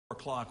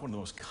o'clock, one of the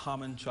most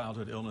common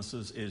childhood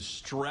illnesses is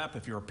strep.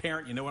 If you're a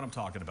parent, you know what I'm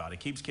talking about. It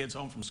keeps kids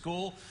home from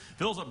school,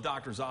 fills up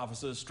doctors'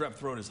 offices. Strep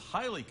throat is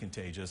highly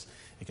contagious.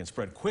 It can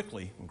spread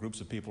quickly when groups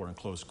of people are in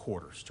close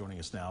quarters. Joining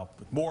us now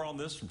with more on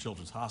this from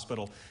Children's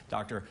Hospital,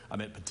 Dr.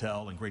 Amit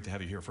Patel, and great to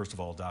have you here. First of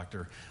all,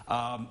 doctor,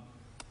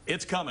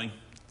 it's coming.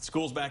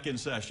 School's back in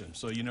session,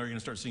 so you know you're going to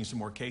start seeing some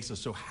more cases.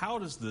 So how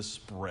does this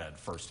spread,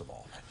 first of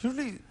all?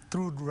 Usually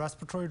through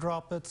respiratory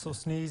droplets, so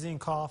sneezing,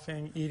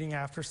 coughing, eating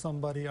after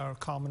somebody are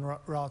common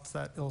routes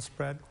that it'll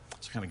spread.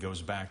 So it kind of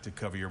goes back to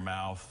cover your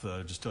mouth.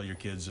 Just tell your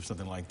kids if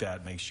something like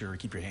that, make sure,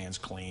 keep your hands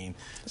clean.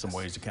 Some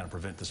ways to kind of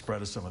prevent the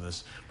spread of some of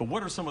this. But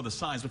what are some of the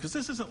signs? Because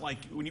this isn't like,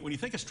 when you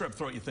think of strep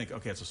throat, you think,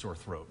 okay, it's a sore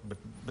throat.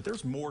 But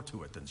there's more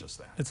to it than just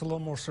that. It's a little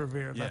more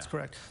severe, that's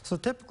correct. So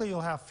typically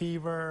you'll have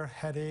fever,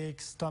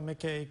 headache,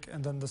 stomach ache,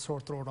 and then the sore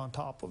throat on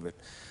top of it.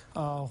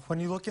 When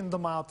you look in the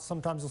mouth,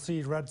 sometimes you'll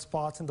see red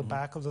spots in the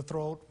back of the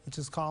throat, which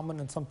is common,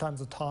 and sometimes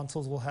the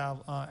tonsils will have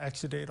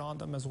exudate on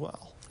them as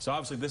well. So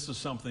obviously this is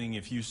something,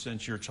 if you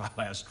sense your child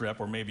has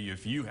strep, or maybe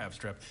if you have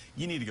strep,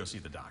 you need to go see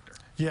the doctor.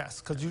 Yes,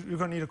 because you're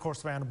going to need a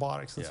course of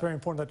antibiotics. It's very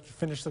important that you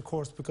finish the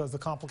course because the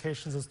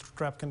complications of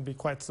strep can be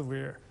quite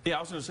severe. Yeah, I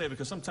was going to say,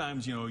 because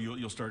sometimes, you know,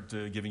 you'll start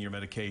giving your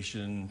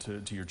medication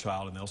to your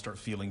child and they'll start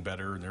feeling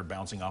better and they're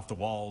bouncing off the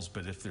walls,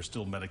 but if there's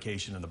still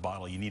medication in the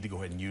bottle, you need to go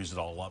ahead and use it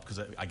all up, because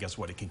I guess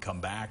it can come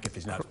back if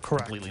he's not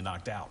completely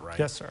knocked out, right?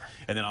 Yes, sir.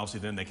 And then obviously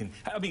then they can,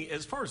 I mean,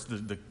 as far as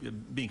the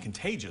being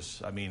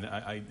contagious, I mean,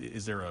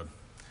 is there a,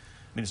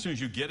 I mean, as soon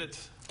as you get it,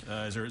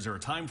 is there a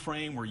time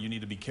frame where you need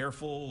to be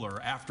careful,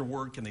 or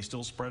afterward, can they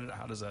still spread it?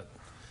 How does that?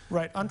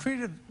 Right.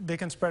 Untreated, they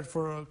can spread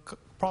for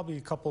probably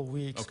a couple of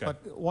weeks. Okay.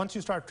 But once you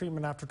start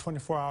treatment after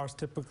 24 hours,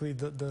 typically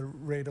the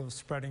rate of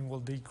spreading will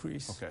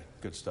decrease. Okay,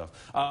 good stuff.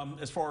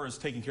 As far as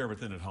taking care of it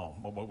then at home,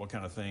 what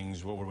kind of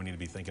things, what do we need to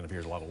be thinking of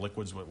here? A lot of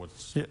liquids?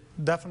 Yeah,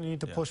 definitely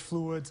need to push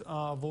fluids,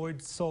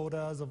 avoid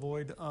sodas,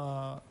 avoid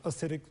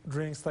acidic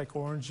drinks like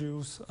orange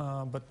juice.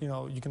 But, you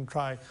know, you can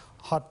try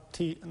hot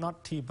tea,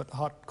 not tea, but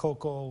hot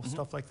cocoa,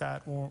 stuff like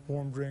that,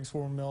 warm drinks,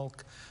 warm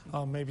milk,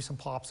 maybe some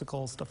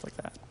popsicles, stuff like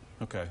that.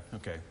 Okay,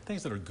 okay.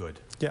 Things that are good.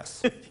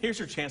 Yes. Here's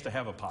your chance to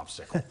have a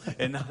popsicle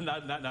and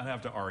not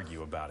have to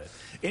argue about it.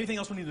 Anything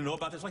else we need to know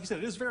about this? Like you said,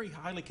 it is very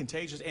highly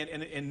contagious,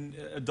 and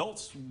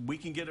adults, we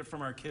can get it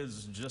from our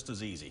kids just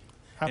as easy.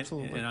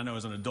 Absolutely. And I know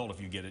as an adult,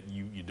 if you get it,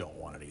 you don't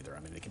want it either.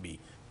 I mean, it can be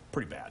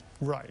pretty bad.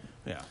 Right.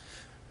 Yeah.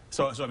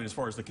 So I mean, as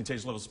far as the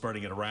contagious level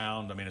spreading it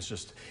around, I mean, it's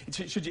just,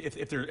 should you,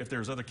 if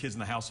there's other kids in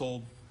the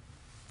household,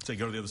 say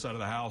go to the other side of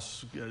the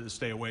house,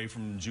 stay away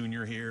from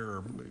Junior here,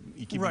 or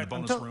you keep him in the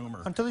bonus room?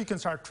 Or? Until you can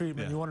start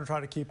treatment, you want to try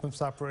to keep them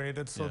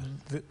separated, so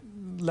the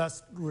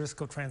less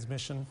risk of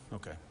transmission.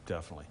 Okay,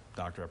 definitely.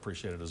 Doctor, I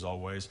appreciate it as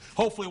always.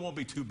 Hopefully it won't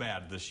be too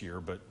bad this year,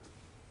 but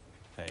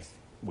hey,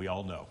 we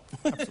all know.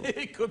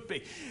 It could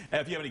be.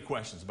 If you have any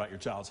questions about your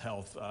child's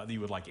health that you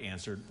would like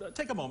answered,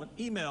 take a moment,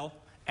 email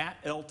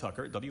at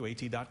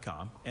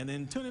ltucker@wat.com, and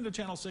then tune into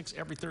Channel 6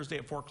 every Thursday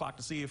at 4 o'clock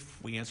to see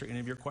if we answer any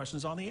of your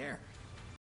questions on the air.